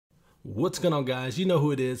What's going on, guys? You know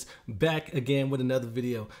who it is, back again with another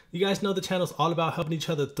video. You guys know the channel's all about helping each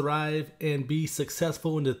other thrive and be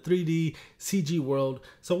successful in the 3D CG world.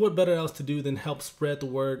 So what better else to do than help spread the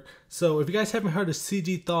word? So if you guys haven't heard of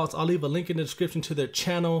CG Thoughts, I'll leave a link in the description to their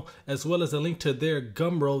channel as well as a link to their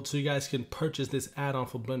Gumroad so you guys can purchase this add-on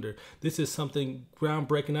for Blender. This is something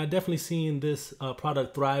groundbreaking. I've definitely seen this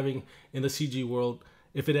product thriving in the CG world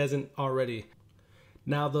if it hasn't already.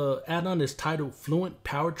 Now the add-on is titled Fluent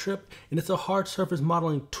Power Trip, and it's a hard surface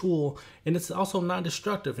modeling tool, and it's also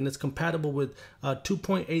non-destructive, and it's compatible with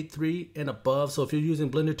 2.83 and above. So if you're using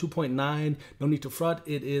Blender 2.9, no need to fret,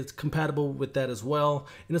 it is compatible with that as well.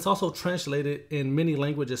 And it's also translated in many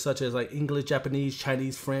languages such as like English, Japanese,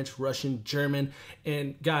 Chinese, French, Russian, German.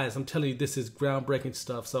 And guys, I'm telling you, this is groundbreaking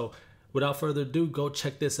stuff. So without further ado, go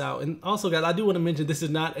check this out. And also, guys, I do want to mention this is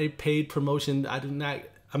not a paid promotion.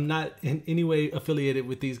 I'm not in any way affiliated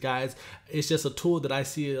with these guys. It's just a tool that I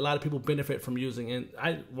see a lot of people benefit from using,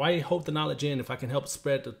 and why hold the knowledge in if I can help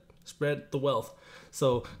spread the wealth?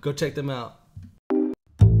 So go check them out.